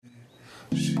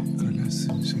Hey,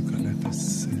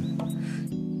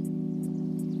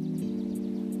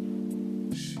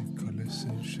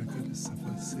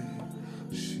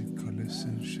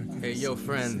 yo,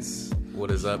 friends.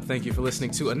 What is up? Thank you for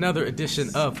listening to another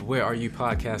edition of Where Are You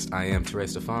Podcast. I am Teray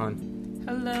Stefan.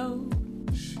 Hello.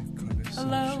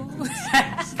 Hello.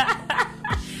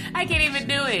 I can't even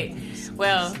do it.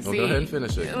 Well, see, go ahead and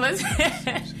finish it.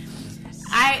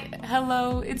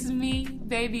 Hello, it's me,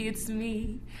 baby, it's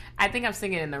me. I think I'm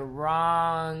singing in the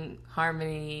wrong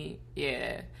harmony.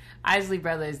 Yeah. Isley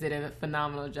Brothers did a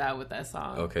phenomenal job with that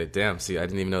song. Okay, damn. See, I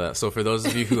didn't even know that. So for those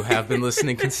of you who have been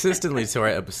listening consistently to our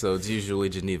episodes, usually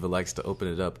Geneva likes to open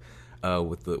it up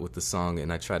with the song,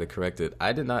 and I try to correct it.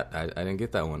 I did not. I didn't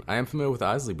get that one. I am familiar with the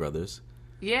Isley Brothers.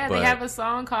 Yeah, they have a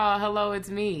song called Hello, It's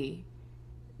Me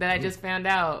that I just found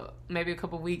out maybe a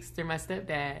couple weeks through my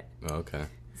stepdad. Oh, okay.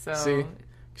 So see,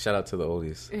 shout out to the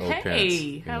oldies, old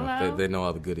parents. Hello. They know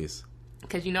all the goodies.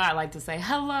 Because you know I like to say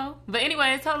hello. But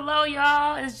anyways, hello,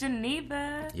 y'all. It's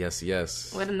Geneva.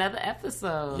 Yes. With another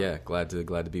episode. Yeah, glad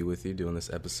to be with you doing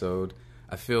this episode.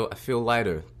 I feel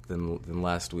lighter than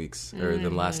last week's, or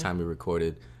than last time we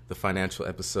recorded the financial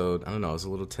episode. I don't know, I was a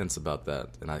little tense about that,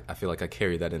 and I feel like I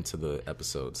carried that into the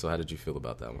episode. So how did you feel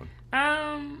about that one?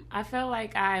 I felt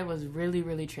like I was really,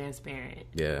 really transparent.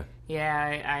 Yeah.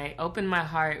 Yeah, I opened my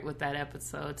heart with that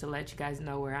episode to let you guys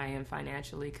know where I am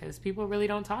financially, because people really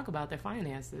don't talk about their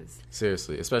finances.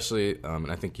 Seriously, especially,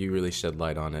 and I think you really shed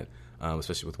light on it,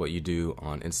 especially with what you do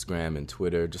on Instagram and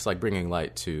Twitter, just like bringing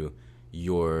light to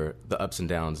the ups and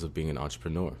downs of being an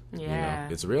entrepreneur. Yeah. You know,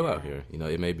 it's real out here. You know,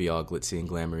 it may be all glitzy and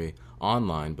glamoury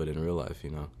online, but in real life,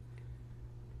 you know.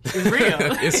 It's real.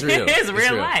 It's real. It's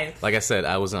real life. Like I said,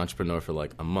 I was an entrepreneur for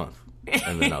like a month,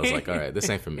 and then I was like, all right, this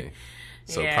ain't for me.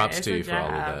 So props to you for all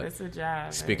of that. It's a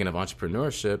job. Speaking of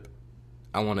entrepreneurship,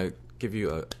 I want to give you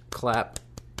a clap.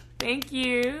 Thank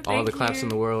you. All the claps in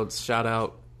the world. Shout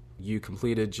out. You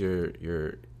completed your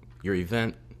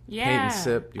event. Yeah, Paint and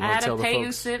Sip. You want to tell the folks? I had a Paint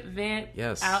and Sip event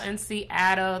Yes. out in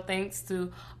Seattle. Thanks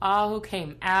to all who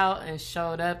came out and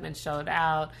showed up and showed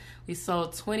out. We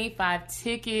sold 25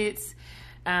 tickets,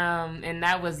 and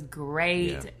that was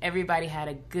great. Yeah. Everybody had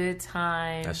a good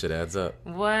time. That shit adds up.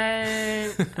 What?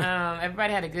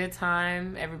 Everybody had a good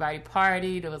time. Everybody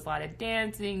partied. There was a lot of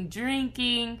dancing,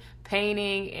 drinking,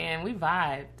 painting, and we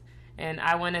vibed. And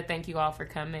I want to thank you all for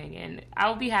coming. And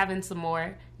I'll be having some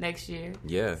more next year.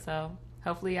 Yeah. So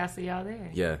hopefully I'll see y'all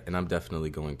there. Yeah, and I'm definitely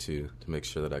going to make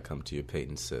sure that I come to your Paint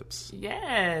and Sips.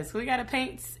 Yes, we got to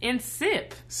paint and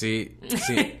sip. See,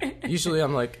 usually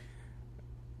I'm like,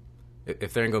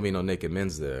 if there ain't going to be no naked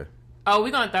men's there. Oh,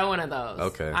 we're going to throw one of those.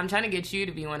 Okay. I'm trying to get you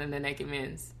to be one of the naked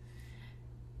men's.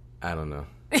 I don't know.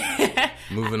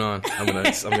 Moving on. I'm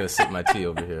gonna sip my tea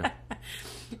over here.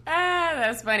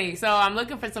 That's funny. So I'm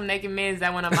looking for some naked men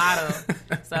that want to model.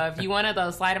 So if you one of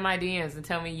those, slide in my DMs and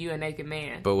tell me you a naked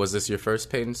man. But was this your first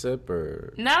Paint and Sip,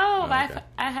 or? No, okay.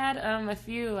 I had a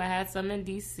few. I had some in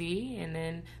DC, and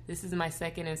then this is my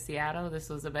second in Seattle. This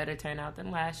was a better turnout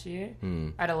than last year,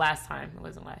 or the last time. It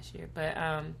wasn't last year, but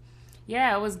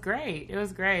yeah, it was great. It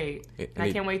was great.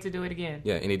 I can't wait to do it again.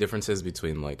 Yeah. Any differences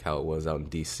between like how it was out in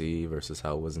DC versus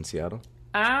how it was in Seattle?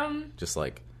 Just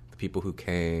like the people who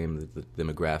came, the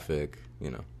demographic,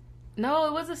 you know. No,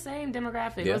 it was the same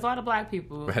demographic. Yeah. It was a lot of black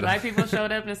people. Right. Black people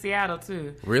showed up in Seattle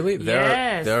too. Really?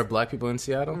 Yes. There are black people in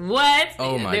Seattle? What?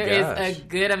 Oh my gosh. There is a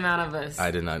good amount of us.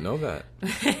 I did not know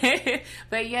that.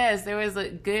 But yes, there was a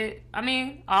good,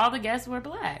 all the guests were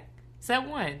black. Except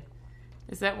one.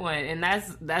 And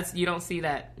that's you don't see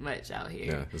that much out here.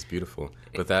 Yeah, it's beautiful.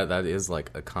 But that is like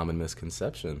a common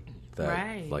misconception that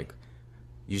right. like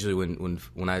usually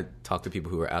when I talk to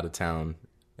people who are out of town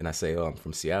and I say, "Oh, I'm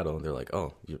from Seattle," they're like,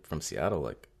 "Oh, you're from Seattle?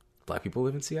 Like black people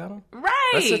live in Seattle?" Right.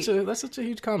 That's such a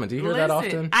huge comment. Do you hear that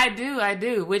often? I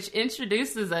do, which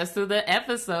introduces us to the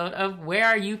episode of Where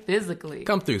Are You Physically?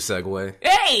 Come through, segue.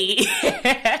 Hey!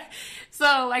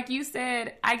 So, like you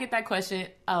said, I get that question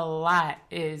a lot.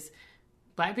 Is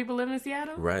black people live in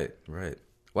Seattle? Right.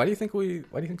 Why do you think we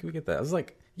get that? I was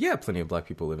like, yeah, plenty of black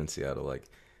people live in Seattle. Like,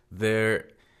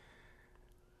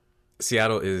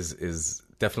 Seattle is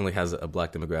definitely has a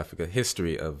black demographic, a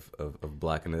history of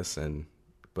blackness,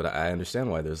 but I understand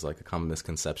why there's like a common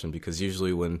misconception, because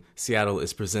usually when Seattle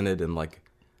is presented in like,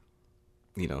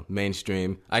 you know,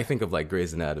 mainstream, I think of like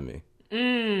Grey's Anatomy.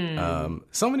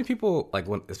 So many people, like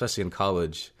especially in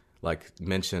college, like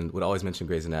would always mention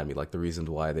Grey's Anatomy, like the reason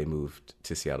why they moved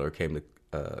to Seattle or came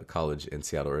to college in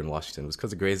Seattle or in Washington was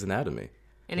because of Grey's Anatomy.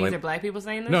 And these are black people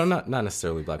saying this? No, not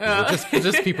necessarily black people,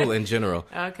 just people in general.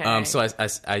 Okay. So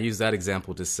I use that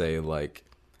example to say, like,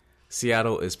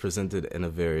 Seattle is presented in a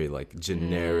very like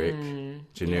generic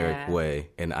yeah. way,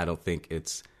 and I don't think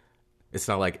it's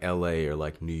not like L.A. or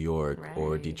like New York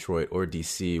or Right. Detroit or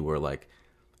D.C. where like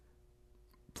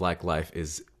Black life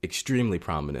is extremely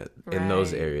prominent in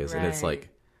those Right, areas, and it's right. like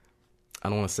I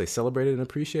don't want to say celebrated and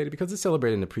appreciated because it's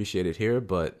celebrated and appreciated here,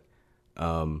 but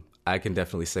I can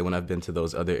definitely say when I've been to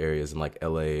those other areas in like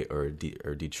L.A. or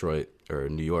Detroit or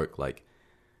New York, like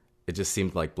it just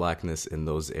seemed like Blackness in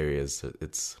those areas.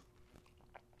 It's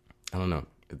I don't know.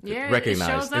 Yeah, Recognized.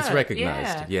 It shows It's up.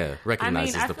 recognized. Yeah,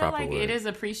 recognized is I the feel proper like word. it is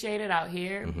appreciated out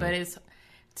here, but it's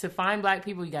to find Black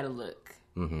people, you got to look.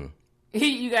 Mm-hmm.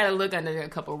 You got to look under a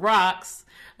couple rocks,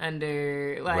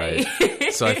 under like.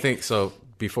 Right. So I think so.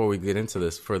 Before we get into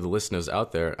this, for the listeners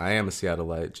out there, I am a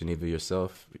Seattleite. Geneva,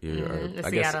 yourself, you're a I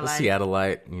guess a Seattleite.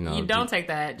 Seattleite. You know, You don't take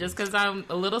that just because I'm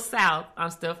a little south. I'm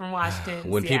still from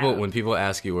Washington. when Seattle. people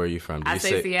ask you where you're from, do I you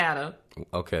say Seattle.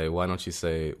 okay? Why don't you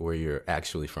say where you're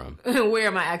actually from? Where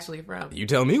am I actually from? You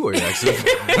tell me where you're actually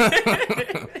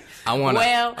from. I want to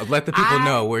Well, let the people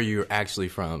know where you're actually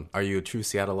from. Are you a true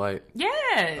Seattleite?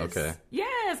 Yes. Okay.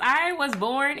 Yes, I was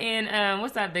born in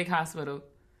what's that big hospital?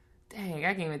 Dang, I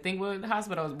can't even think what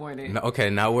hospital I was born in. No, okay,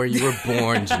 not where you were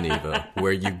born, Geneva.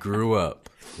 Where you grew up.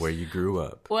 Where you grew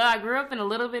up. Well, I grew up in a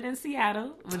little bit in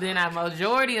Seattle, but then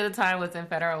majority of the time was in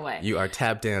Federal Way. You are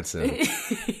tap dancing.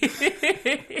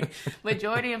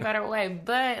 Majority in Federal Way.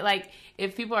 But like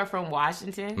if people are from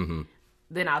Washington,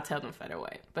 then I'll tell them Federal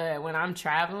Way. But when I'm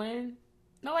traveling,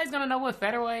 nobody's gonna know what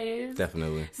Federal Way is.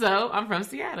 Definitely. So I'm from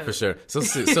Seattle. For sure. So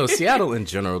Seattle in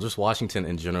general, just Washington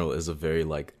in general, is a very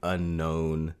like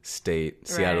unknown state.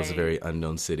 Seattle's a Right. very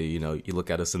unknown city. You know, you look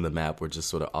at us in the map, we're just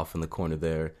sort of off in the corner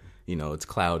there. You know, it's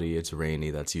cloudy, it's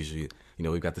rainy. That's usually, you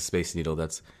know, we've got the Space Needle.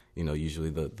 That's, you know, usually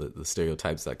the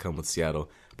stereotypes that come with Seattle.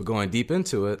 But going deep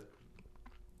into it,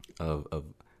 of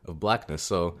Blackness.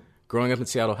 So growing up in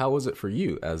Seattle, how was it for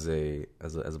you as a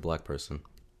Black person?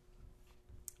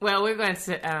 Well, we're going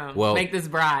to make this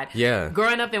broad. Yeah.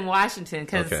 Growing up in Washington,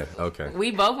 because Okay.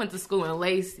 we both went to school in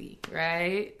Lacey,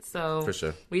 right? So For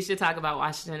sure. we should talk about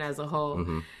Washington as a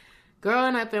whole.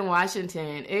 Growing up in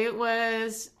Washington, it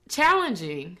was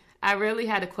challenging. I really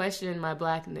had to question my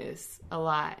Blackness a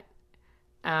lot.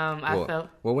 I felt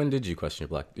Well, when did you question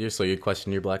so you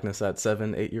questioned your Blackness at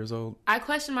 7, 8 years old? I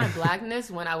questioned my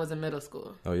Blackness when I was in middle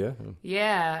school. Oh yeah.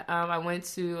 Yeah, I went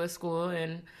to a school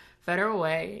in Federal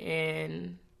Way,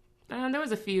 and there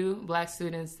was a few Black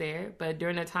students there. But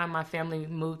during the time my family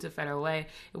moved to Federal Way,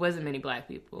 it wasn't many Black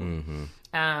people.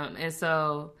 And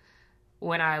so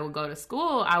when I would go to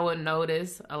school, I would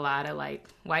notice a lot of like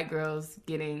white girls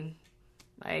getting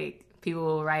like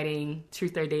people writing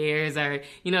truth or dares, or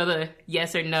you know, the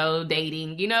yes or no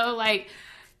dating. You know, like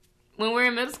when we're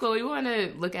in middle school, we want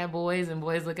to look at boys and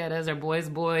boys look at us, or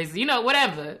boys, you know,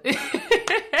 whatever.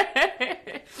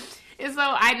 And so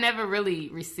I never really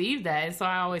received that. And so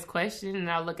I always question, and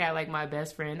I look at like my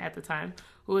best friend at the time,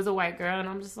 who was a white girl, and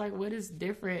I'm just like, what is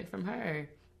different from her?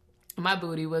 My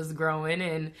booty was growing,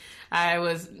 and I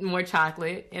was more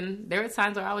chocolate. And there were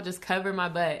times where I would just cover my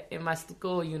butt in my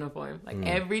school uniform. Like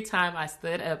every time I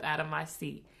stood up out of my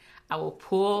seat, I will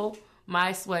pull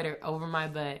my sweater over my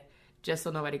butt just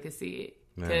so nobody could see it.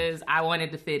 Because I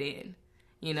wanted to fit in.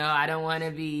 You know, I don't want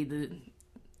to be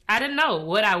I didn't know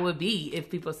what I would be if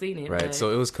people seen it. Right. But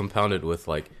So it was compounded with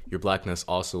like your Blackness,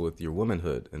 also with your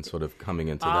womanhood, and sort of coming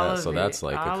into all that. of So it, that's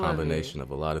like all a of combination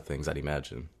of a lot of things, I'd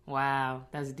imagine. wow,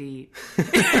 that's deep.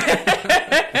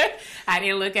 I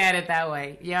didn't look at it that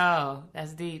way. Yo,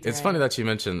 that's deep. It's funny that you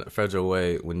mentioned Federal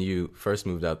Way. When you first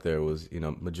moved out there, was, you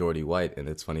know, majority white, and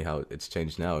it's funny how it's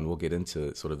changed now. And we'll get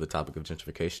into sort of the topic of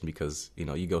gentrification because, you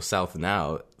know, you go south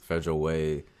now, Federal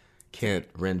Way, Kent,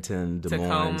 Renton, Des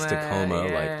Moines, Tacoma,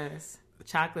 like yes.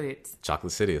 Chocolates.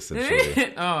 Chocolate City,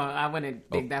 essentially. Oh, I wouldn't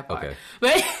dig that far. okay.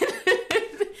 But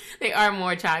they are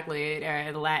more chocolate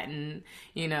or Latin,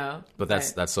 you know. But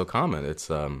that's so common. It's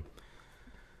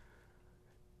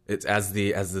as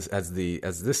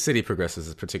this city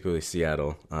progresses, particularly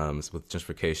Seattle, with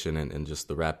gentrification and just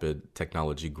the rapid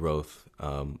technology growth.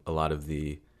 A lot of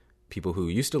the people who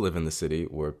used to live in the city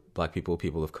were Black people,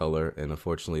 people of color, and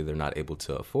unfortunately, they're not able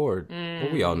to afford. Well,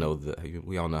 we all know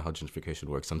how gentrification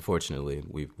works. Unfortunately,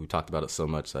 we've talked about it so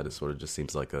much that it sort of just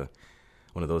seems like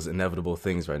one of those inevitable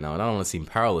things right now. And I don't want to seem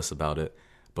powerless about it,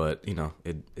 but you know,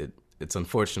 it's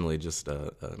unfortunately just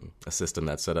a system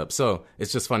that's set up. So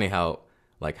it's just funny how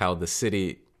the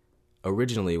city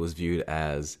originally was viewed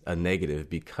as a negative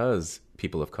because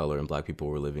people of color and Black people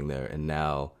were living there, and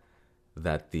now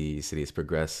that the city has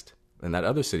progressed and that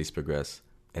other cities progress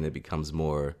and it becomes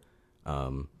more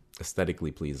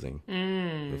aesthetically pleasing,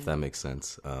 if that makes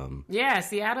sense. Yeah,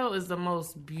 Seattle is the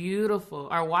most beautiful,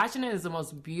 or Washington is the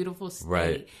most beautiful state.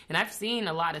 Right. And I've seen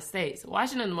a lot of states.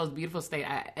 Washington is the most beautiful state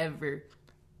I ever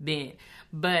been.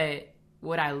 But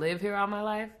would I live here all my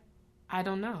life? I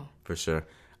don't know. For sure.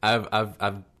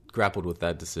 I've grappled with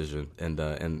that decision, and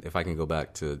if I can go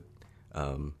back to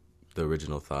the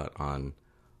original thought on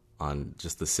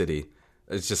just the city,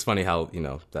 it's just funny how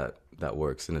that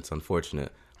works, and it's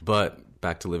unfortunate. But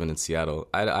back to living in Seattle,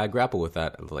 I grapple with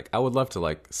that. Like, I would love to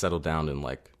like settle down and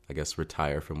like, I guess,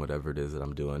 retire from whatever it is that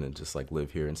I'm doing and just like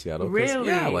live here in Seattle. Really?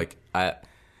 Yeah, like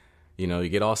you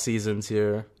get all seasons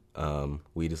here.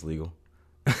 Weed is legal.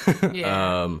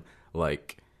 Yeah.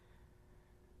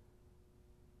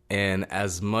 And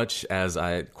as much as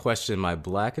I question my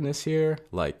blackness here,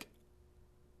 like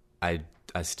I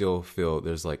still feel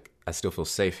I still feel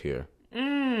safe here.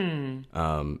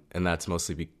 And that's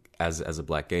mostly as a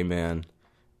black gay man,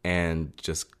 and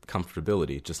just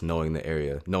comfortability, just knowing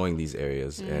these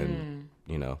areas, and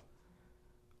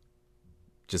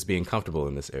just being comfortable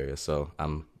in this area. So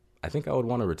I think I would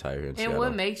want to retire here in Seattle. And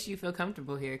what makes you feel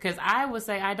comfortable here? Because I would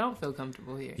say I don't feel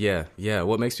comfortable here. Yeah.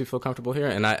 What makes you feel comfortable here?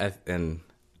 And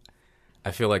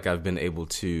I feel like I've been able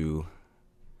to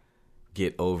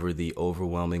get over the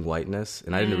overwhelming whiteness.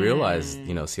 And I didn't realize,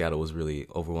 Seattle was really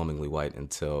overwhelmingly white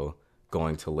until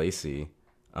going to Lacey,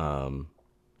 and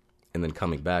then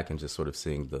coming back and just sort of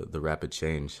seeing the rapid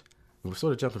change. And we're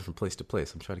sort of jumping from place to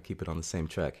place. I'm trying to keep it on the same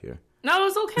track here. No,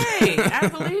 it's okay. I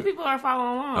believe people are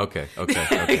following along. Okay.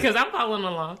 Because I'm following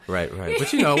along. Right.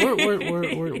 But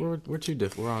we're too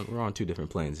different. We're on two different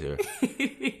planes here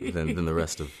than the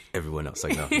rest of everyone else.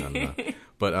 Like no.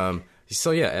 But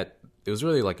so yeah, it was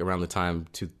really like around the time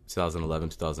 2011,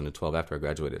 2012, after I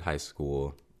graduated high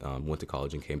school, went to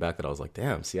college and came back, that I was like,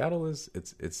 damn, Seattle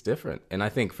it's different. And I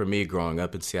think for me, growing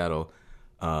up in Seattle,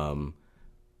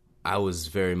 I was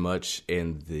very much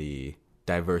in the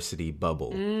diversity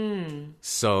bubble.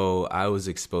 So I was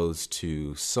exposed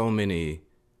to so many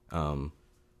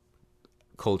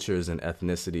cultures and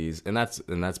ethnicities, and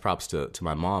that's props to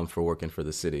my mom for working for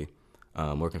the city,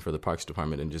 working for the Parks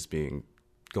Department, and just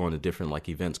going to different like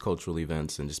events, cultural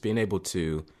events, and just being able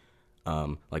to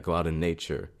like go out in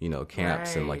nature,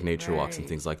 camps and like nature walks and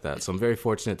things like that. So I'm very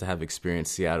fortunate to have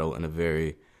experienced Seattle in a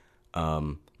very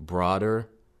broader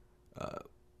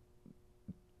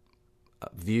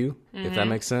view, if that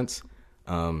makes sense.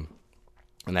 And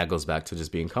that goes back to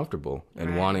just being comfortable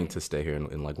and wanting to stay here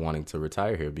and like wanting to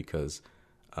retire here, because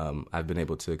I've been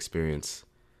able to experience,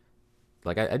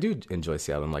 like I do enjoy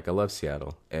Seattle, and like I love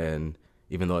Seattle. And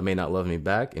even though it may not love me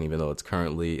back, and even though it's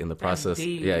currently in the process,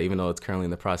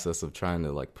 of trying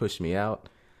to like push me out,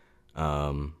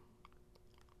 I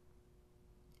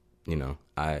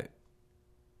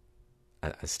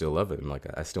still love it, and like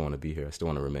I still want to be here. I still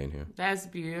want to remain here. That's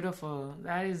beautiful.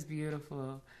 That is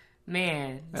beautiful,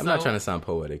 man. I'm not trying to sound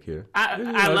poetic here.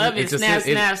 I love it.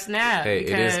 Snap. Hey,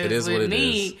 it is what it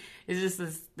is. It's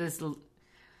just this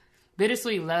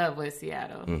bittersweet love with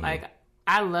Seattle. Mm-hmm. Like,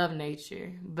 I love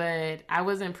nature, but I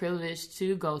wasn't privileged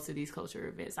to go to these cultural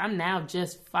events. I'm now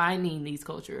just finding these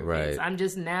cultural events. I'm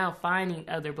just now finding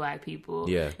other black people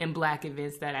and black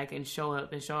events that I can show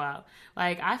up and show out.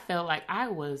 Like, I felt like I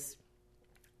was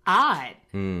odd.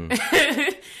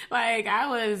 Like,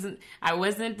 I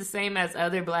wasn't the same as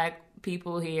other black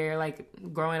people here, like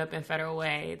growing up in Federal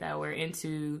Way, that were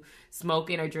into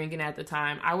smoking or drinking at the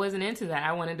time. I wasn't into that.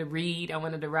 I wanted to read, I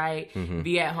wanted to write,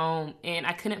 be at home, and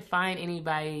I couldn't find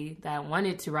anybody that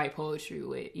wanted to write poetry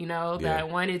with, that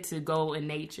wanted to go in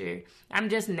nature. I'm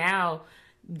just now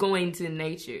going to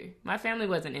nature. My family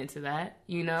wasn't into that,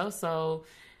 so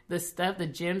the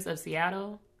gems of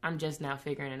Seattle, I'm just now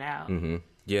figuring it out.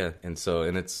 Yeah, and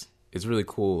it's really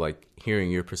cool, like, hearing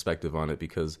your perspective on it,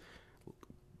 because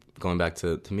going back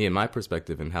to me and my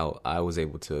perspective and how I was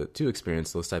able to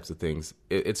experience those types of things,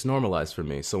 it's normalized for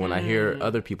me. So when I hear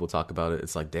other people talk about it,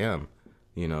 it's like, damn,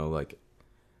 like,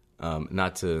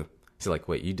 not to say like,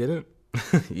 wait, you didn't?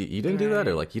 you didn't do that?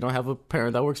 Or like, you don't have a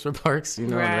parent that works for parks,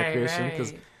 and recreation?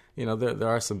 Because, there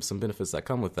are some benefits that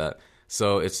come with that.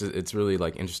 So it's really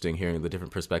like interesting hearing the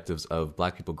different perspectives of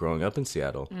black people growing up in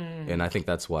Seattle. And I think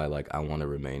that's why like I want to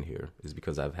remain here, is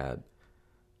because I've had,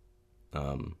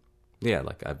 I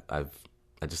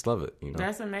just love it.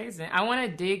 That's amazing. I want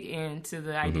to dig into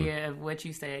the idea of what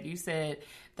you said. You said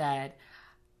that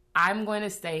I'm going to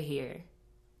stay here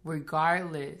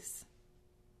regardless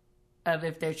of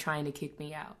if they're trying to kick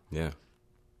me out. Yeah.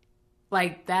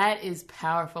 Like, that is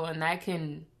powerful,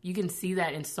 and you can see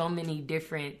that in so many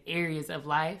different areas of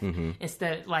life,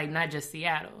 instead, like, not just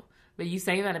Seattle. But you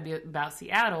saying that about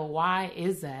Seattle, why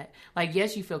is that? Like,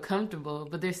 yes, you feel comfortable,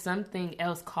 but there's something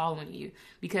else calling you.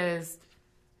 Because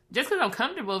just because I'm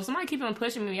comfortable, if somebody keeps on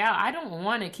pushing me out, I don't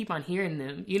want to keep on hearing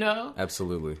them, you know?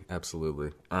 Absolutely.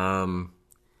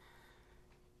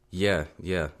 Yeah.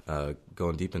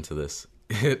 Going deep into this,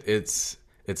 it's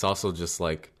also just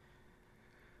like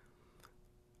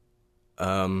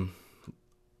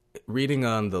reading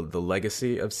on the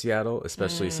legacy of Seattle,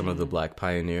 especially some of the Black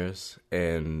pioneers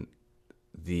and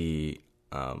the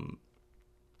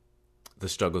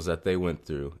struggles that they went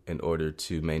through in order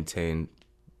to maintain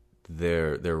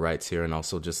their rights here, and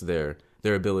also just their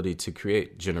ability to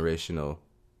create generational,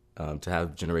 to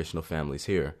have generational families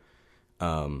here.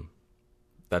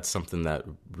 That's something that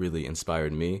really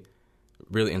inspires me,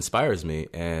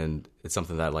 and it's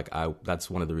something that that's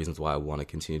one of the reasons why I want to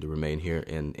continue to remain here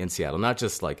in Seattle. Not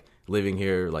just like living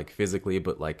here like physically,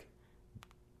 but like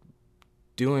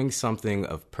doing something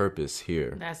of purpose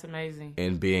here. That's amazing.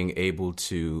 And being able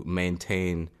to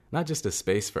maintain not just a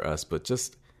space for us, but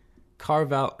just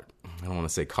carve out, I don't want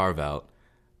to say carve out,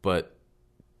 but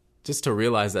just to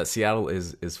realize that Seattle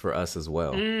is for us as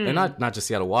well. And not just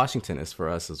Seattle, Washington is for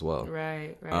us as well.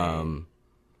 Right.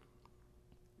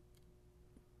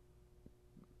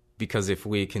 Because if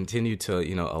we continue to,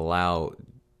 allow,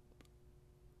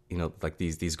 like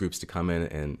these groups to come in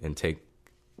and take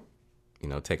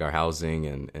our housing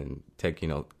and take,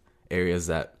 areas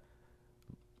that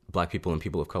Black people and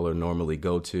people of color normally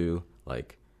go to,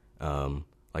 like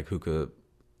hookah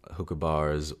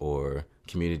bars or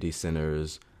community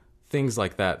centers, things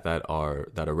like that are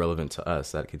relevant to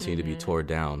us, that continue to be torn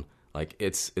down. Like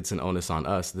it's an onus on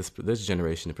us, this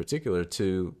generation in particular,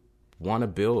 to want to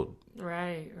build,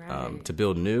 right. To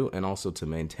build new, and also to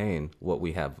maintain what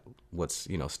we have, what's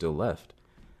still left.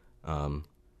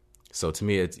 So to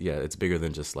me, it's bigger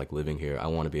than just like living here. I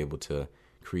want to be able to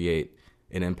create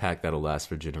an impact that'll last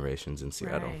for generations in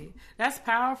Seattle. Right. That's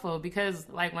powerful, because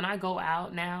like when I go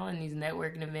out now in these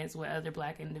networking events with other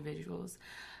Black individuals,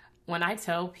 when I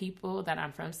tell people that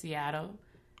I'm from Seattle,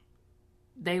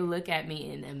 they look at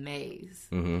me in amaze,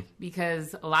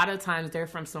 because a lot of times they're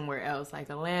from somewhere else, like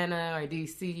Atlanta or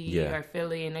DC or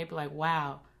Philly, and they be like,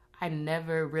 wow, I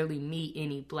never really meet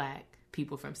any Black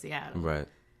people from Seattle. Right.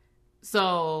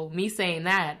 So me saying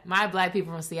that, my Black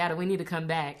people from Seattle, we need to come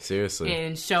back. Seriously.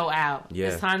 And show out. Yeah.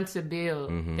 It's time to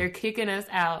build. They're kicking us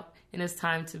out, and it's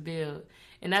time to build.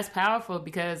 And that's powerful,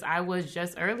 because I was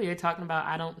just earlier talking about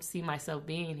I don't see myself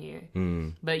being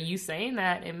here. But you saying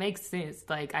that, it makes sense.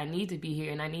 Like, I need to be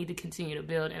here, and I need to continue to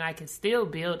build, and I can still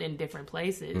build in different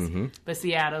places. But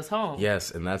Seattle's home.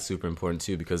 Yes, and that's super important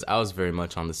too, because I was very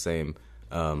much on the same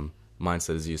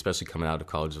mindset as you, especially coming out of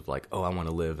college, of like, oh, I want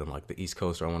to live in like the East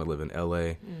Coast, or I want to live in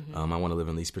LA. I want to live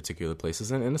in these particular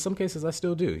places. And in some cases I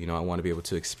still do. I want to be able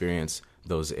to experience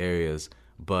those areas.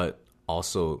 But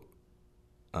also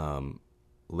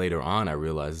later on, I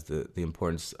realized the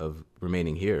importance of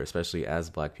remaining here, especially as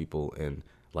Black people, and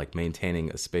like maintaining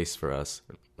a space for us.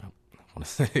 I want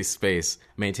to say space,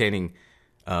 maintaining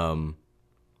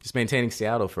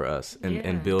Seattle for us,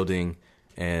 and building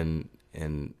and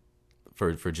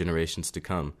for generations to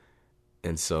come.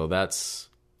 And so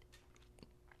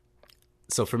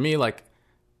so for me, like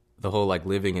the whole like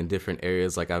living in different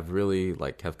areas, like I've really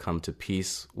like have come to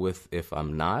peace with if I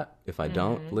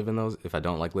don't live in those, if I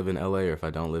don't like live in LA, or if I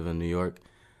don't live in New York.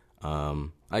 I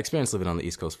experienced living on the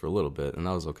East Coast for a little bit, and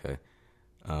that was okay.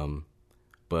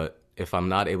 But if I'm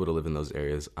not able to live in those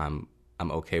areas, I'm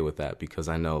okay with that, because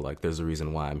I know like there's a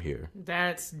reason why I'm here.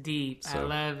 That's deep. So, I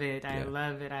love it. yeah. I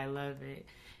love it.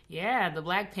 Yeah, the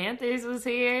Black Panthers was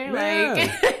here.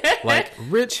 Yeah. Like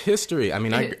rich history. I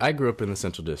mean, I grew up in the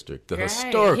Central District, the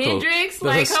historical Hendrix.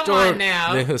 Come on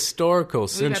now, the historical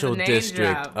Central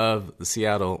District drop of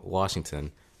Seattle,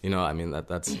 Washington. I mean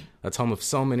that's home of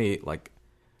so many like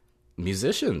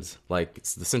musicians. Like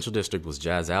the Central District was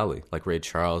Jazz Alley, like Ray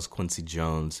Charles, Quincy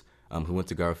Jones, who went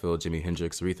to Garfield, Jimi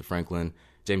Hendrix, Aretha Franklin,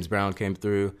 James Brown came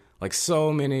through. Like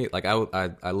so many, like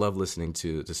I love listening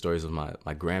to stories of my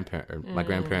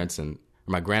grandparents and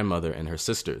my grandmother and her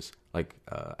sisters. Like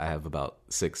I have about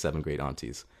 6-7 great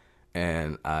aunties,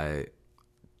 and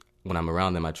when I'm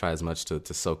around them, I try as much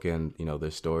to soak in their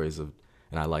stories of,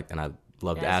 and I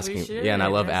loved asking, and I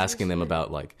love asking them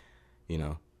about like,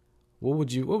 what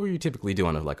were you typically do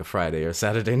on a Friday or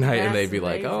Saturday night? That's and they'd be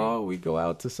amazing. like, oh, we'd go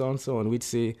out to so-and-so, and we'd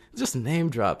see, just name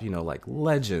drop, like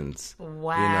legends.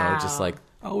 Wow. Just like,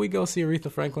 oh, we go see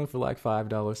Aretha Franklin for like $5,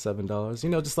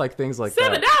 $7, just like things like $7?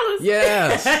 that.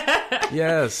 Yes.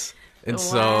 Yes. And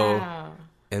Wow.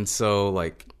 so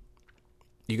like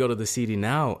you go to the CD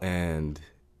now, and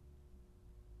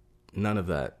none of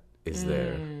that is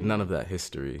there. None of that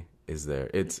history is there.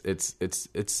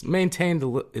 It's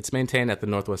maintained. It's maintained at the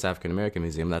Northwest African American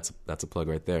Museum. That's a plug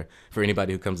right there. For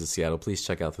anybody who comes to Seattle, please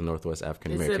check out the Northwest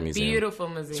African American Museum. It's a beautiful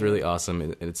museum. It's really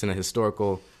awesome. It's in a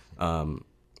historical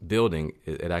building.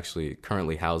 It actually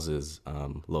currently houses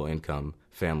low income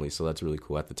families, so that's really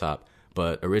cool at the top.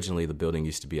 But originally, the building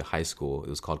used to be a high school. It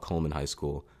was called Coleman High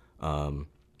School, and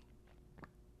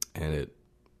it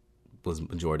was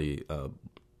majority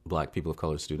Black people of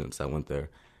color students that went there.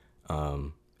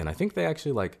 And I think they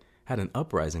actually like had an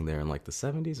uprising there in like the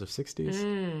 70s or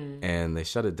 60s, and they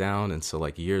shut it down. And so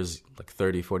like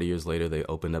 30, 40 years later, they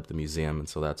opened up the museum, and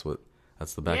so that's the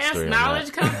backstory. Yes, on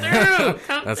knowledge that. come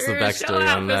through. That's through. the backstory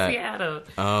Show on that. Seattle.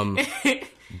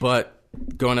 But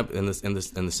growing up in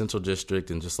the Central District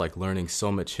and just like learning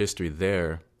so much history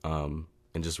there, and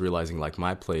just realizing like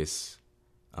my place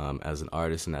as an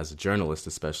artist and as a journalist,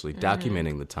 especially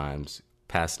documenting the times,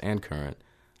 past and current.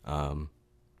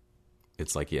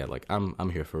 It's like, yeah, like I'm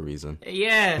here for a reason.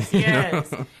 Yes.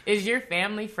 Is your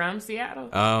family from Seattle?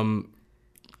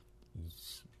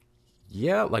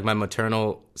 Yeah, like my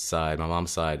maternal side, my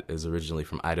mom's side is originally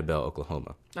from Idabel,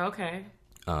 Oklahoma. Okay.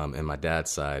 And my dad's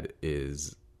side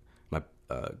is my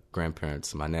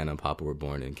grandparents, my nana and papa were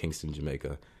born in Kingston,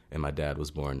 Jamaica, and my dad was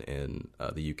born in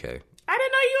the UK. I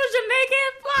didn't know you was Jamaican.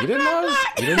 You didn't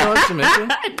know I was Jamaican?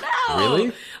 No.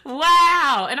 Really?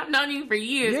 Wow. And I've known you for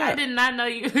years. Yeah. I did not know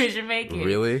you were Jamaican.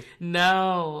 Really?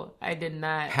 No, I did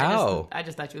not. How? I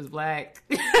just thought you was Black.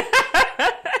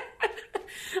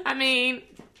 I mean,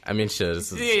 shit.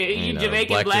 This is, you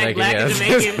Jamaican, Black yeah, and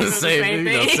Jamaican. it's the same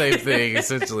thing. Same thing,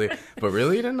 essentially. But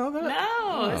really, you didn't know that?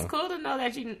 No, It's cool to know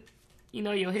that you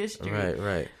know your history.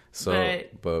 Right. So,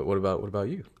 but what about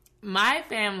you? My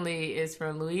family is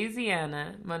from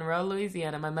Louisiana, Monroe,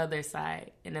 Louisiana, my mother's side.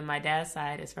 And then my dad's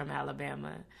side is from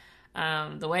Alabama.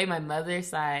 The way my mother's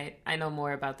side, I know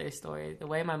more about their story. The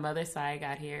way my mother's side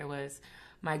got here was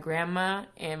my grandma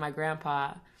and my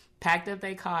grandpa packed up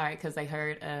their car because they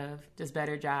heard of just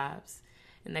better jobs.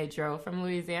 And they drove from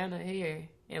Louisiana here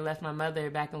and left my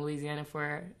mother back in Louisiana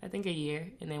for, I think, a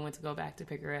year. And then went to go back to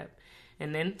pick her up.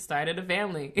 And then started a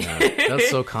family. That's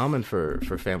so common for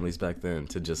families back then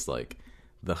to just like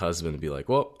the husband be like,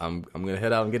 well, I'm gonna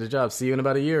head out and get a job. See you in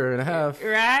about a year and a half.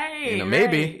 Right.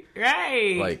 Maybe.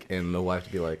 Right. Like, and the wife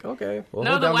to be like, okay. Well,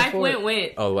 no, the wife went.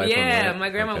 Oh, the wife went. Yeah,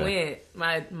 my grandma went.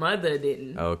 My mother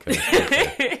didn't.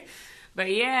 Okay.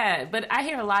 But yeah, I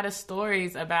hear a lot of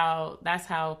stories about that's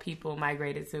how people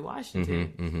migrated to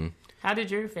Washington. Mm-hmm. How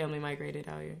did your family migrated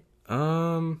out here?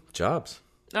 Jobs.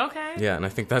 Okay. Yeah, and I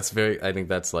think that's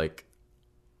like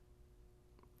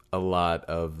a lot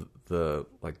of the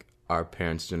like our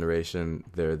parents' generation,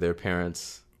 their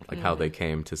parents, like how they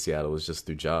came to Seattle was just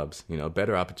through jobs. You know,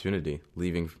 better opportunity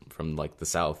leaving from like the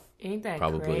South. Ain't that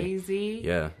probably crazy?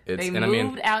 Yeah, they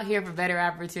moved out here for better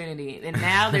opportunity, and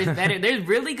now there's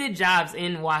really good jobs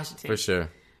in Washington for sure.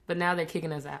 But now they're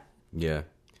kicking us out. Yeah.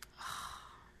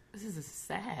 This is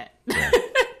sad. Yeah.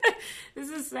 This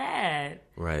is sad.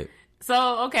 Right.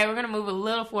 So, okay, we're going to move a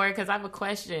little forward because I have a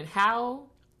question. How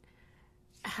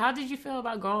did you feel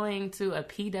about going to a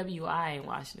PWI in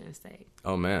Washington State?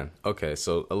 Oh, man. Okay,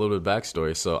 so a little bit of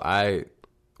backstory. So I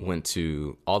went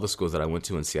to, all the schools that I went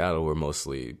to in Seattle were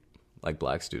mostly like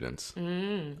Black students.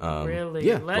 Really?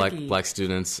 Yeah, Lucky. Black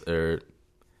students or,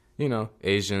 you know,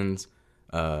 Asians,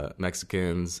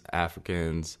 Mexicans,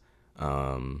 Africans,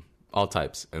 all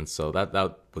types. And so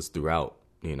that was throughout.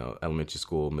 You know, elementary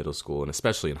school, middle school, and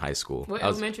especially in high school. What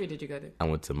elementary did you go to? I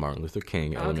went to Martin Luther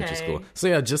King Elementary School. So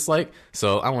yeah, just like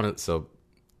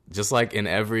in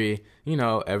every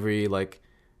like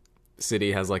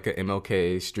city has like a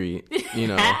MLK Street. You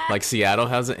know, like Seattle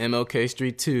has an MLK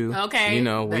Street too. Okay, you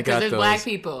know, we got there's those Black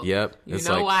people. Yep, you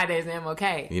know why there's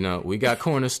MLK. You know, we got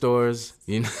corner stores.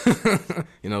 You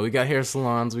know, we got hair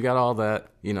salons. We got all that.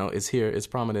 You know, it's here. It's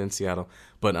prominent in Seattle.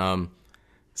 But I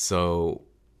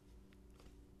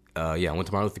went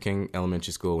to Martin Luther King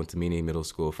Elementary School, went to Meany Middle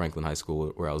School, Franklin High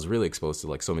School, where I was really exposed to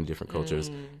like so many different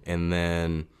cultures. And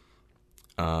then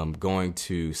going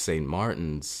to St.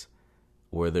 Martin's,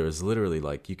 where there was literally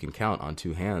like you can count on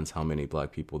two hands how many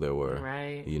Black people there were.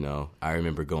 Right. You know, I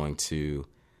remember going to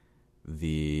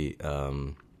the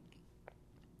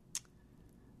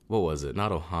what was it?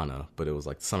 Not Ohana, but it was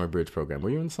like the Summer Bridge program. Were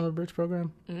you in the Summer Bridge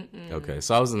program? Mm-mm. Okay,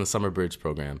 so I was in the Summer Bridge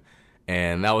program,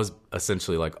 and that was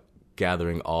essentially like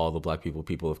gathering all the Black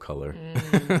people of color,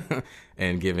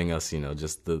 and giving us, you know,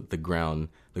 just the ground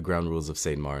rules of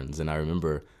St. Martin's. And I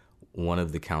remember one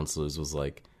of the counselors was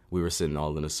like, we were sitting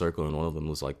all in a circle, and one of them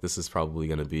was like, this is probably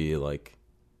going to be like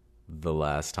the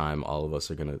last time all of us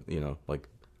are going to, you know, like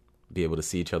be able to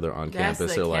see each other on That's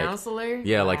campus. the Or counselor?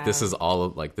 yeah, like Wow. this is all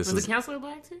of like this Was is the counselor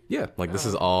black too? yeah, like this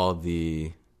is all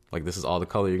the like this is all the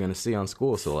color you're gonna see on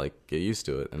school. So like get used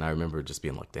to it. And I remember just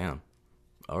being like, damn,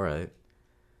 all right.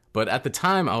 But at the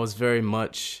time, I was very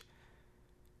much.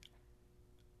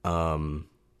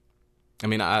 I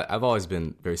mean, I've always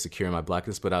been very secure in my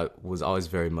blackness, but I was always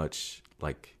very much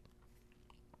like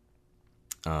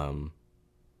a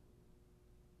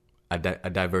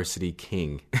diversity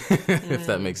king, if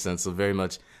that makes sense. So very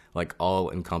much like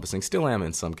all encompassing. Still am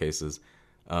in some cases.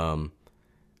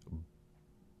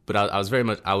 But I was very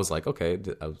much, I was like, okay,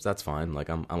 that's fine. Like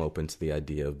I'm open to the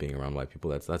idea of being around white people.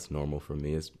 That's normal for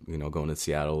me. Is, you know, going to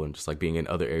Seattle and just like being in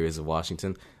other areas of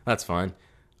Washington. That's fine.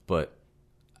 But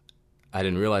I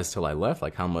didn't realize till I left,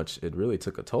 like how much it really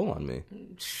took a toll on me.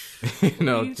 You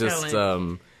know, just,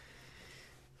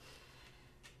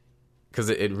 cause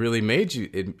it really made you,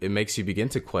 it makes you begin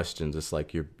to question just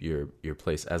like your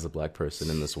place as a black person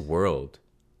in this world,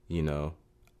 you know.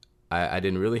 I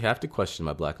didn't really have to question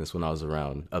my blackness when I was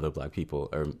around other black people,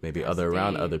 or maybe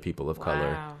around other people of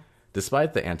color,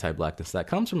 despite the anti-blackness that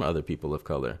comes from other people of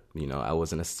color. You know, I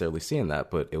wasn't necessarily seeing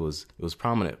that, but it was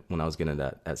prominent when I was getting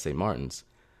that at St. Martin's,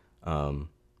 and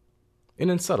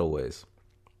in subtle ways,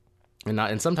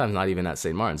 and sometimes not even at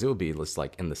St. Martin's. It would be just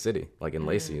like in the city, like in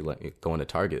Lacey, like going to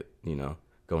Target, you know,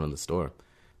 going to the store.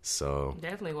 So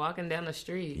definitely walking down the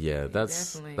street. Yeah,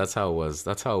 that's how it was.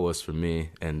 That's how it was for me,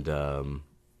 and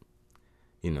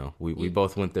you know, we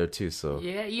both went there too. So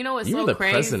yeah, you know what's you so were the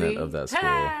crazy? President of that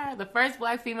school, the first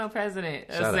black female president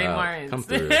of Shout St. out. Martin's. Come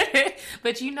through.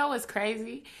 But you know what's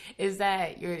crazy is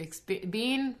that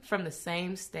being from the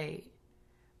same state,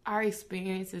 our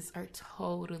experiences are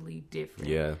totally different.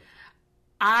 Yeah.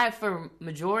 For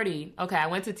majority, I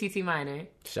went to TT Minor.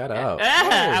 Shout out.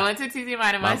 I went to TT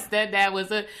Minor. My stepdad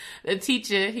was a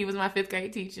teacher. He was my 5th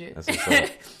grade teacher. That's what's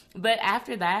up. But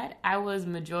after that, I was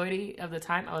majority of the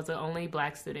time, I was the only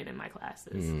black student in my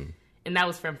classes. And that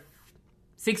was from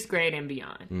 6th grade and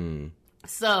beyond.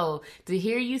 So to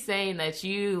hear you saying that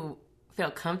you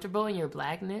felt comfortable in your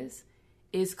blackness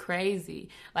is crazy.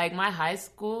 Like my high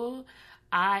school,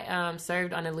 I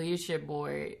served on a leadership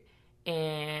board.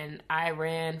 And I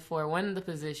ran for one of the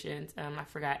positions, I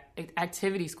forgot,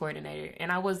 activities coordinator.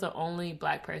 And I was the only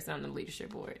black person on the leadership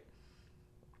board.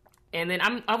 And then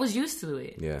I was used to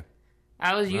it. Yeah.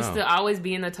 I was used to always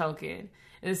being the token.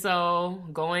 And so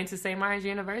going to St. Martin's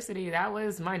University, that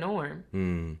was my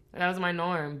norm. That was my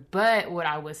norm. But what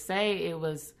I would say, it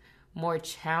was more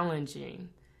challenging.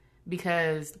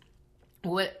 Because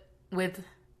with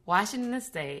Washington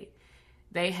State,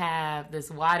 they have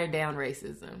this watered down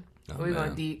racism. We're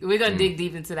gonna dig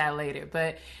deep into that later,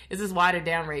 but it's this watered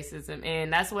down racism,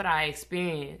 and that's what I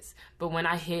experienced. But when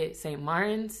I hit St.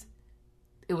 Martin's,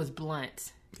 it was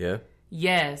blunt. Yeah.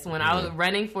 Yes, when I was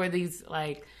running for these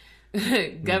like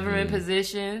government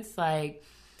positions, like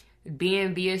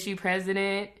being BSU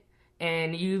president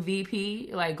and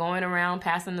UVP, like going around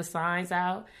passing the signs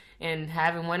out and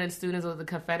having one of the students with the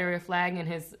Confederate flag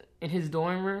in his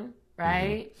dorm room,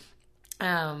 right?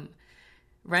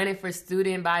 Running for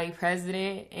student body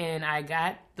president, and I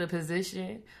got the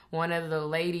position. One of the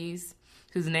ladies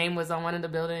whose name was on one of the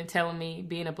buildings telling me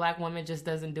being a black woman just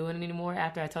doesn't do it anymore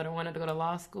after I told her I wanted to go to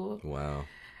law school. Wow.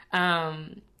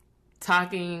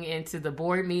 Talking into the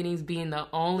board meetings, being the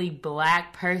only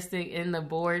black person in the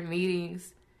board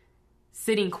meetings,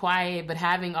 sitting quiet, but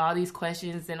having all these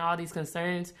questions and all these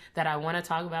concerns that I want to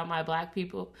talk about my black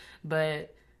people,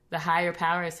 but the higher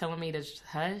power is telling me to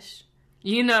hush,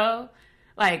 you know?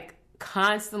 Like,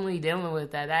 constantly dealing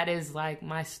with that. That is, like,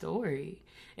 my story.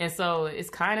 And so it's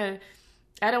kind of,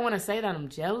 I don't want to say that I'm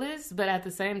jealous, but at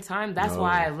the same time, that's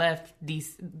why I left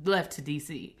to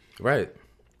D.C. Right.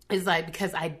 It's like,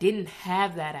 because I didn't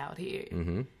have that out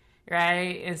here.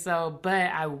 Right? And so, but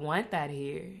I want that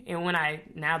here. And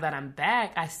now that I'm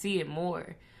back, I see it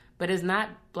more. But it's not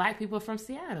black people from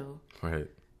Seattle. Right.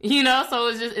 You know, so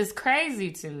it's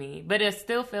crazy to me. But I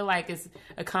still feel like it's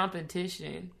a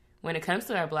competition when it comes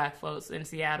to our black folks in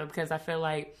Seattle, because I feel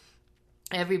like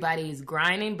everybody's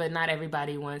grinding, but not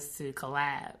everybody wants to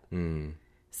collab.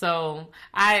 So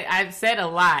I've said a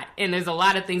lot, and there's a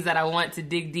lot of things that I want to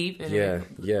dig deep in.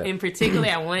 Yeah. In particular,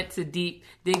 I want to dig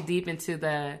deep into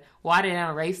the watered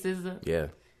down racism. Yeah.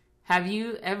 Have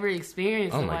you ever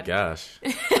experienced? Oh my gosh.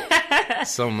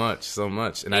 so much.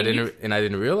 And I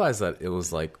didn't realize that it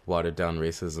was like watered down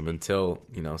racism until,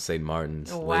 you know, St.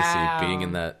 Martin's, Lacey, being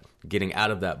in that, getting out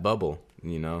of that bubble,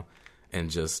 you know, and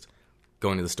just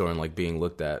going to the store and like being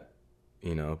looked at,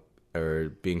 you know, or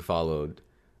being followed.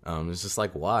 It's just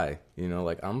like, why? You know,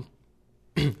 like I'm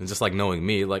just like knowing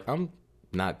me, like I'm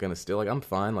not gonna steal. Like, I'm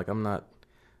fine. Like, I'm not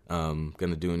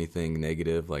gonna do anything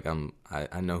negative. Like,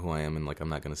 I know who I am, and like I'm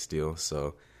not gonna steal.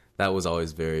 So that was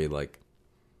always very like,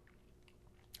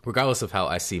 regardless of how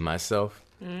I see myself,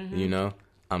 you know,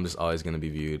 I'm just always gonna be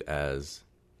viewed as,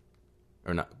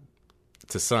 or not,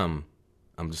 to some,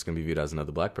 I'm just gonna be viewed as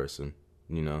another black person,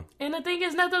 you know. And the thing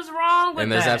is, nothing's wrong with that.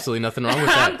 And there's absolutely nothing wrong with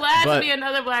that. I'm glad to be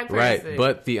another black person. Right,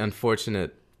 but the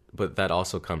unfortunate, but that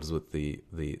also comes with the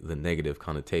negative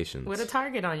connotations. With a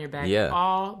target on your back,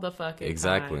 all the fucking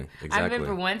exactly. time. I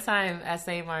remember one time at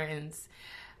St. Martin's,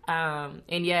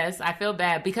 and yes, I feel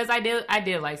bad because I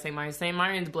did like St. Martin's. St.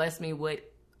 Martin's blessed me with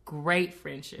great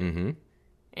friendship. Mm-hmm.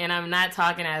 And I'm not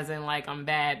talking as in like I'm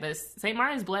bad, but St.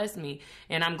 Martin's blessed me,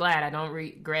 and I'm glad. I don't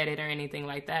regret it or anything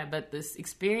like that. But the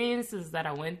experiences that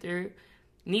I went through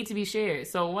need to be shared.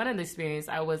 So one of the experiences,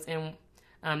 I was in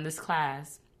this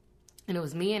class, and it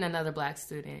was me and another black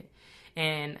student.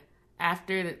 And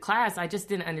after the class, I just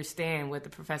didn't understand what the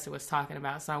professor was talking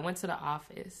about. So I went to the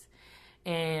office,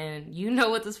 and you know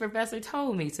what this professor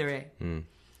told me, Teray?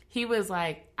 He was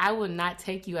like, I would not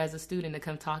take you as a student to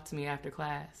come talk to me after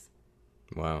class.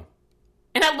 Wow.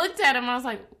 And I looked at him, I was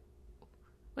like,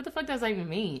 what the fuck does that even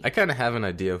mean? I kind of have an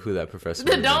idea of who that professor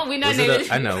was. Don't we not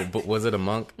I know, but was it a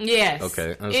monk? Yes.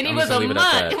 Okay. And he was a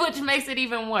monk, which makes it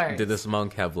even worse. Did this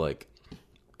monk have like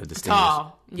a distinguished...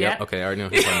 Tall. Yep. Okay, I already know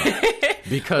who you're talking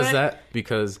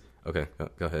about. Okay,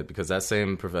 go ahead. Because that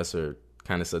same professor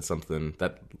kind of said something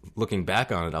that, looking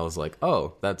back on it, I was like,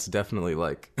 oh, that's definitely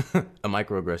like a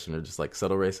microaggression or just like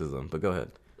subtle racism. But go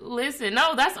ahead. Listen,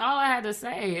 no, that's all I had to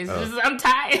say. It's just I'm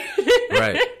tired.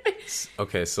 Right.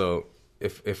 Okay, so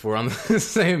if we're on the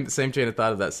same train of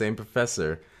thought of that same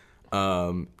professor,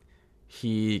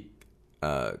 he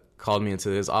called me into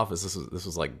his office. This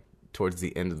was like towards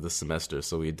the end of the semester,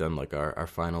 so we had done like our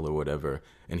final or whatever,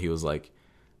 and he was like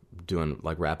doing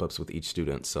like wrap ups with each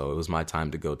student. So it was my time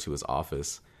to go to his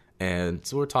office, and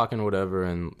so we're talking or whatever,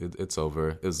 and it's over.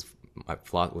 It was.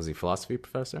 Was he a philosophy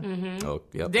professor? Mm-hmm. Oh,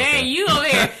 yep. Dang, okay. You over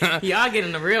here. Y'all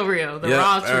getting the real, the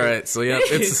raw truth. All right, so yeah,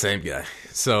 it's the same guy.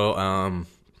 So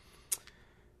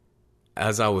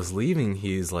as I was leaving,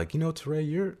 he's like,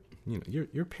 Teray,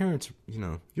 your parents,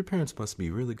 your parents must be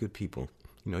really good people.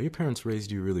 Your parents raised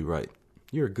you really right.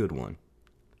 You're a good one.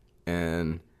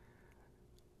 And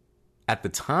at the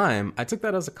time, I took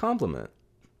that as a compliment.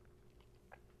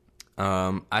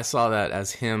 I saw that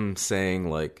as him saying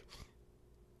like,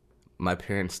 my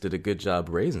parents did a good job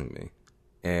raising me.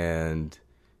 And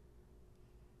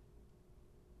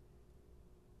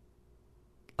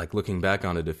like looking back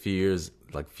on it a few years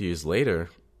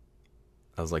later,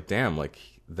 I was like, damn, like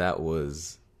that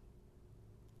was,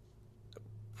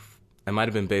 it might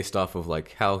have been based off of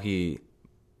like how he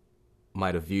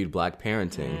might have viewed black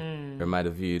parenting or might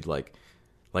have viewed like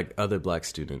other black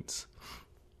students.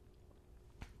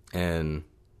 And,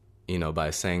 by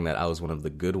saying that I was one of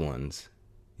the good ones,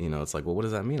 it's like, well, what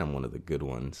does that mean? I'm one of the good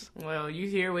ones. Well, you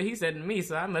hear what he said to me,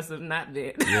 so I must have not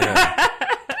been. Yeah.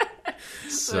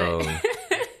 So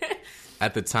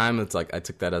at the time, it's like I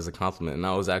took that as a compliment, and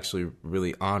I was actually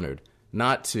really honored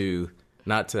not to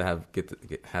have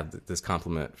this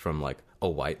compliment from like a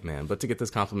white man, but to get this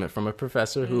compliment from a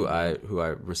professor who I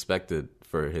respected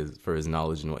for his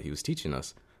knowledge and what he was teaching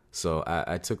us. So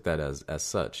I took that as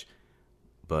such,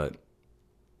 but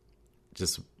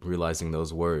just realizing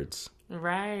those words.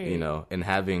 Right. And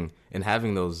having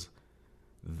those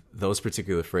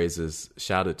particular phrases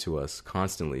shouted to us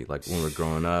constantly, like when we're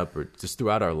growing up or just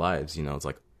throughout our lives, it's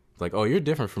like, oh, you're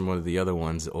different from one of the other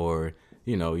ones, or,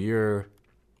 you were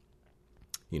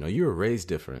raised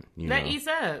different. That eats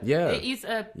up. Yeah. It eats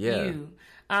up you.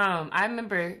 I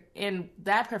remember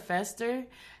that professor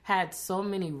had so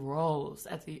many roles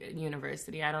at the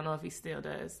university. I don't know if he still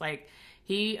does. Like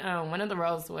he, one of the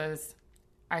roles was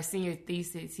our senior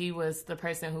thesis. He was the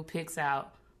person who picks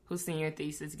out whose senior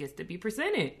thesis gets to be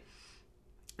presented.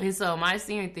 And so my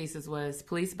senior thesis was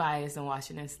police bias in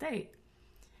Washington State.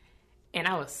 And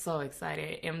I was so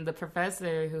excited. And the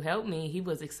professor who helped me, he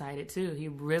was excited too. He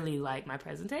really liked my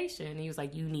presentation. He was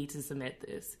like, you need to submit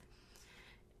this.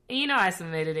 And I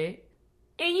submitted it.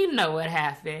 And you know what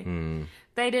happened.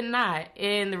 They did not.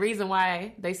 And the reason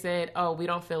why they said, oh, we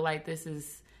don't feel like this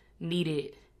is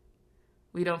needed.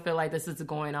 We don't feel like this is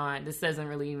going on. This doesn't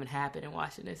really even happen in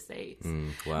Washington State.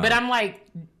 Wow. But I'm like,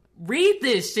 read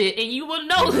this shit and you will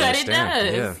know that it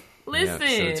does. Yeah. Listen.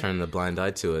 Yeah, so turn the blind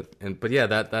eye to it. But yeah,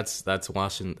 that's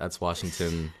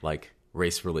Washington like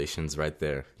race relations right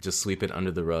there. Just sweep it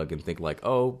under the rug and think like,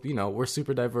 oh, we're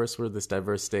super diverse. We're this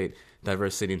diverse city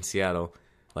in Seattle.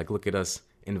 Like, look at us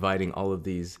inviting all of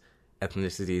these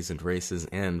ethnicities and races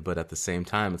end, but at the same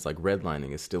time, it's like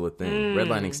redlining is still a thing.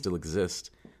 Redlining still exists,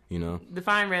 you know?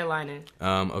 Define redlining.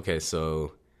 Okay,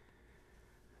 so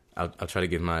I'll try to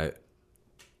give my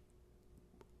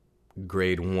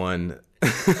grade 1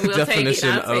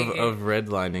 definition of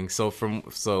redlining. So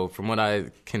from what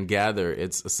I can gather,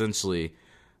 it's essentially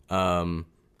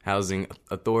housing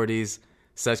authorities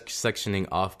sectioning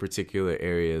off particular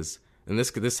areas, and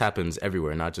this happens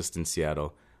everywhere, not just in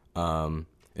Seattle. And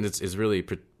it's really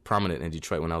prominent in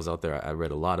Detroit. When I was out there, I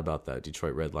read a lot about that,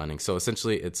 Detroit redlining. So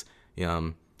essentially, it's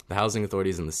the housing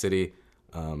authorities in the city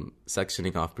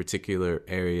sectioning off particular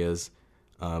areas,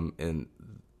 and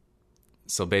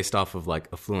so based off of like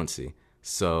affluency.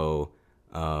 So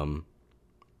if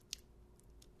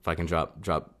I can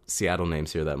drop Seattle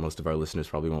names here that most of our listeners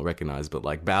probably won't recognize, but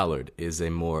like Ballard is a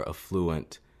more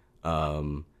affluent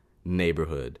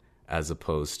neighborhood as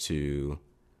opposed to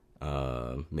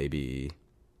maybe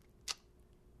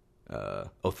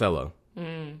Othello,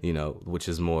 you know, which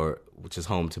is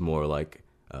home to more like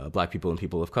black people and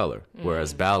people of color,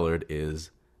 whereas Ballard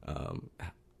is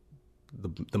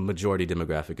the majority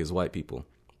demographic is white people.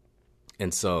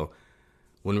 And so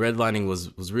when redlining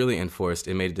was really enforced,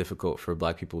 it made it difficult for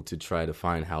black people to try to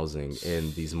find housing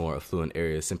in these more affluent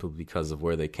areas simply because of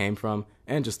where they came from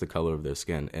and just the color of their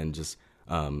skin, and just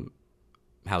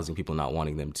housing people not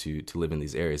wanting them to live in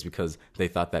these areas because they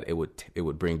thought that it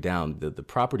would bring down the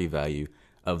property value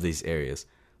of these areas.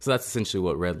 So that's essentially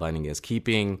what redlining is,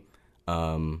 keeping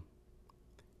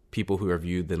people who are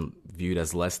viewed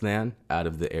as less than out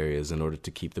of the areas in order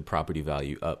to keep the property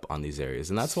value up on these areas.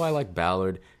 And that's why like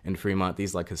Ballard and Fremont,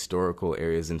 these like historical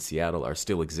areas in Seattle are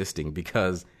still existing,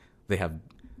 because they have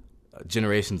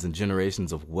generations and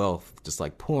generations of wealth just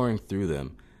like pouring through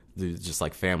them, just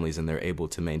like families, and they're able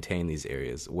to maintain these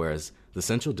areas. Whereas the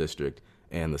Central District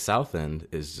and the South End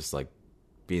is just like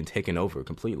being taken over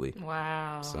completely.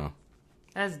 Wow. So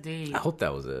that's deep. I hope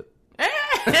that was it.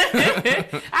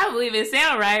 I believe it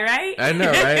sound right? I know,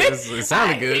 right? It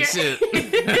sounded good. Shit.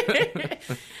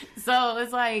 So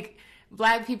it's like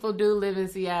black people do live in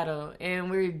Seattle,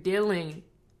 and we're dealing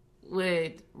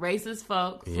with racist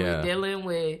folks. Yeah. We're dealing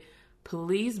with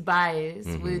police bias.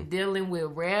 Mm-hmm. We're dealing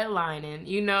with redlining.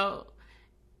 You know,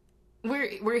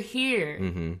 we're here,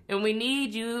 and we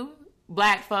need you,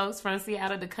 black folks from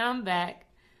Seattle, to come back.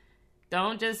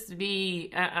 Don't just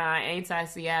be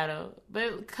anti-Seattle,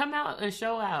 but come out and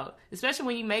show out, especially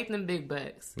when you make them big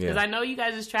bucks. Because I know you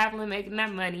guys is traveling, making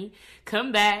that money.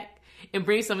 Come back and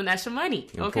bring some of that extra money,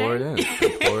 okay? Pour it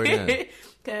in. Pour it in.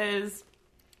 Because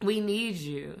we need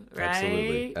you,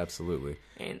 right? Absolutely.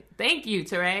 And thank you,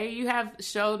 Teray. You have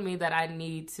showed me that I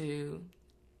need to,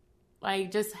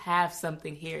 like, just have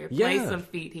something here. Place some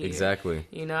feet here. Exactly.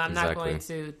 You know, I'm not going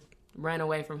to run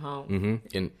away from home.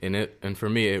 And for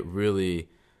me, it really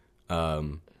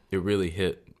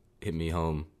hit me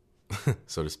home,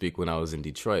 so to speak, when I was in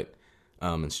Detroit,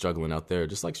 and struggling out there,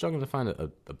 just like struggling to find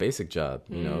a basic job.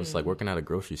 You know, it's like working at a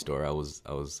grocery store. I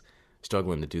was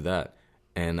struggling to do that,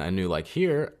 and I knew like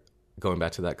here, going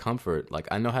back to that comfort, like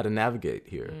I know how to navigate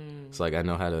here. It's like I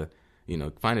know how to, you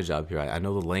know, find a job here. I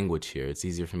know the language here. It's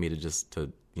easier for me to just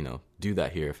you know, do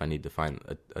that here if I need to find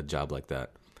a job like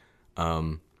that.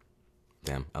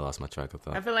 Damn, I lost my track of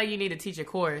thought. I feel like you need to teach a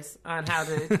course on how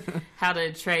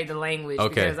to trade the language,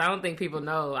 because I don't think people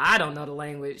know. I don't know the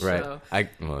language. Right.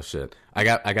 So. Shit. I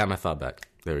got my thought back.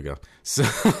 There we go.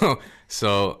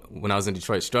 So when I was in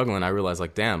Detroit struggling, I realized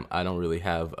like, damn, I don't really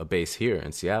have a base here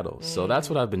in Seattle. So that's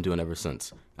what I've been doing ever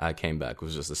since I came back,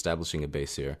 was just establishing a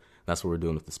base here. That's what we're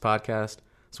doing with this podcast.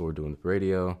 That's what we're doing with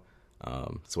radio.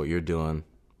 That's what you're doing.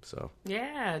 So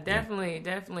yeah, definitely.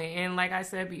 And like I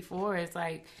said before, it's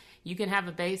like, you can have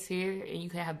a base here, and you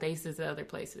can have bases at other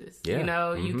places. Yeah. You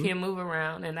know, you can move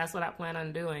around, and that's what I plan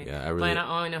on doing. Yeah, I plan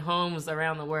on owning homes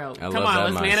around the world. Come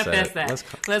on, let's manifest that.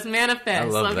 Let's manifest. I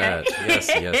love that.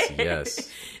 Yes.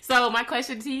 So my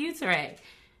question to you, Teray,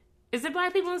 is there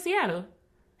black people in Seattle?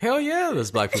 Hell yeah,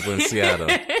 there's black people in Seattle.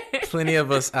 Plenty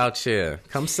of us out here.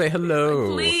 Come say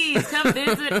hello. Please, come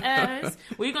visit us.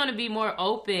 We're going to be more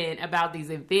open about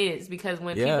these events, because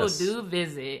when people do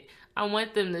visit, I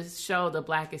want them to show the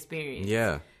black experience.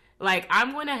 Yeah. Like,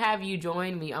 I'm going to have you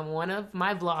join me on one of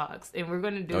my vlogs, and we're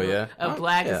going to do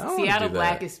Seattle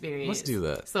black experience. Let's do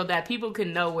that. So that people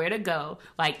can know where to go,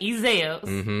 like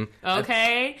Ezell's,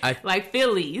 okay? Like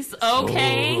Philly's,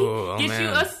 okay? Get you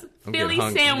a Philly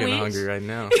sandwich. I'm getting hungry right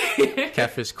now.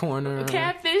 Catfish Corner.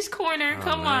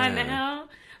 Come on now.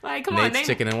 Like, come Nate's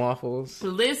Chicken and Waffles.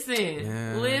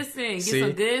 Listen. Get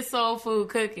some good soul food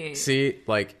cooking. See,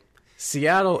 like,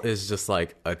 Seattle is just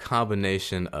like a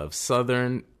combination of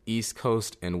Southern, East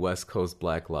Coast and West Coast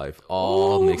Black life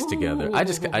all mixed together. I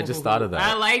just thought of that.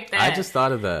 I like that. I just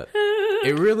thought of that.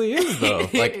 It really is though.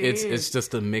 Like it's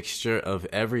just a mixture of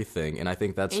everything, and I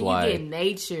think that's why. You get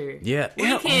nature. Yeah.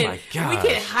 Oh my God. We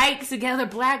can hike together,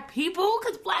 Black people,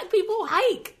 because Black people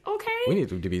hike. Okay. We need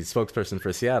to be spokesperson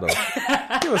for Seattle.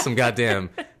 Give us some goddamn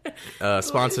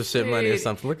sponsorship money or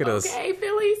something. Look at us. Okay,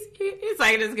 Phillies. It's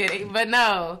like just kidding, but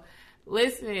no.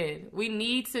 Listen, we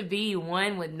need to be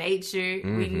one with nature.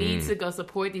 Mm-hmm. We need to go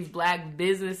support these Black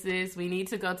businesses. We need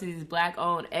to go to these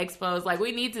Black-owned expos. Like,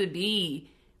 we need to be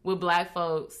with Black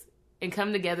folks and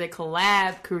come together,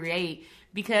 collab, create.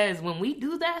 Because when we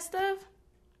do that stuff,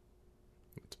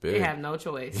 it's big. We have no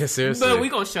choice. Yeah, seriously. But we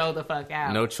gonna show the fuck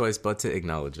out. No choice but to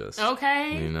acknowledge us.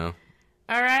 Okay. You know?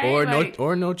 All right.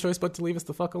 Or no choice but to leave us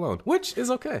the fuck alone, which is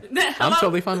okay. I'm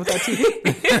totally fine with that too.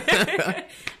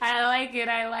 I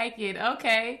like it.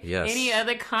 Okay. Yes. Any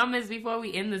other comments before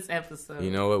we end this episode?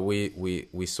 You know what?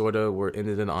 We sort of were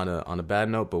ended it on a bad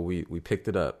note, but we picked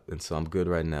it up, and so I'm good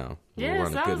right now. Yeah,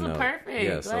 that was perfect.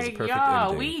 Yes, that was a perfect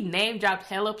y'all, ending. we name dropped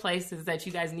hella places that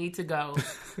you guys need to go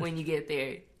when you get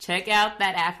there. Check out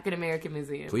that African American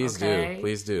Museum. Please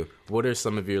do. What are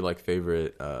some of your like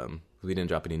favorite? We didn't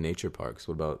drop any nature parks.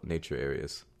 What about nature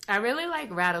areas? I really like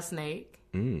Rattlesnake.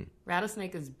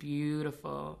 Rattlesnake is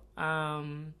beautiful.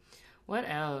 What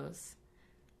else?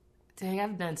 Dang,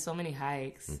 I've done so many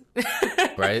hikes.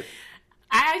 Right?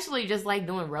 I actually just like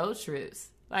doing road trips.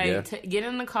 Like, get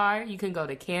in the car. You can go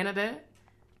to Canada,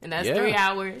 and that's 3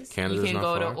 hours. Canada's you can not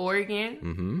go far. to Oregon.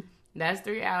 Mm-hmm. That's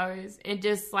 3 hours. And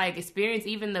just, like, experience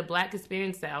even the Black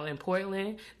experience out in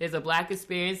Portland. There's a Black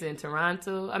experience in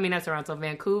Toronto. I mean, not Toronto,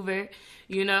 Vancouver,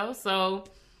 you know? So,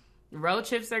 road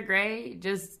trips are great.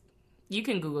 Just, you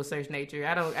can Google search nature.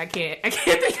 I can't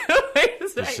think of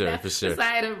places right now. For sure.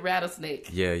 Beside a Rattlesnake.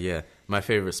 Yeah. My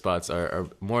favorite spots are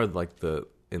more like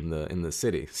in the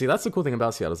city. See, that's the cool thing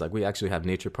about Seattle is like we actually have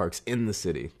nature parks in the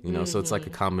city, you know? So it's like a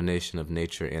combination of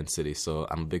nature and city. So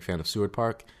I'm a big fan of Seward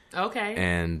Park. Okay.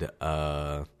 And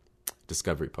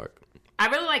Discovery Park. I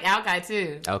really like Alki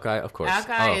too. Alki, of course.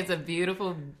 Alki is a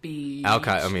beautiful beach. Alki,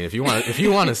 I mean, if you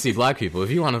want to see Black people, if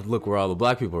you want to look where all the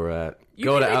Black people are at,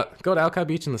 go to Alki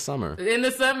Beach in the summer. In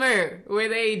the summer, where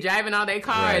they driving all their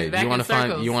cars back in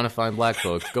circles. You want to find Black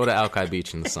folks, go to Alki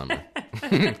Beach in the summer.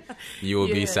 You will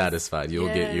be satisfied.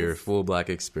 You'll get your full Black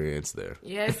experience there.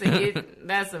 Yes,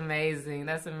 that's amazing.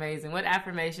 That's amazing. What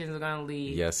affirmations are going to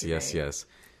lead? Yes.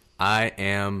 I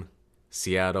am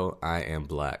Seattle. I am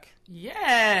Black.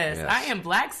 Yes. I am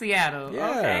Black Seattle.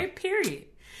 Yeah. Okay, period.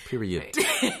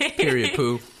 Period,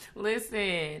 poo.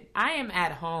 Listen, I am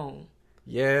at home.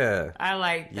 Yeah. I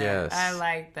like that. Yes. I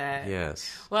like that.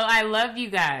 Yes. Well, I love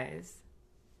you guys.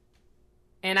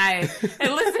 And listen,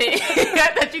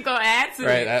 I thought you gonna add to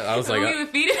it. I was like, we were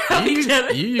feeding off each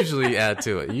other. You usually add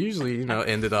to it. You usually,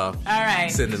 end it off. All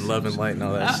right. Sending love and light and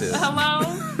all that shit.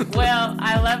 Hello. Well,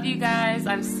 I love you guys.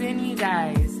 I'm sending you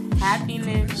guys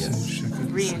happiness,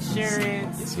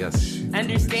 reassurance,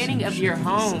 understanding of your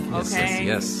home. Okay.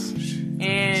 Yes.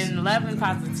 And love and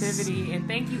positivity. And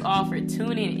thank you all for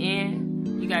tuning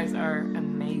in. You guys are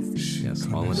amazing. Yes,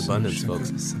 all in abundance, folks.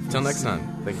 Until next time,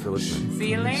 thank you for listening. See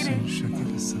you later.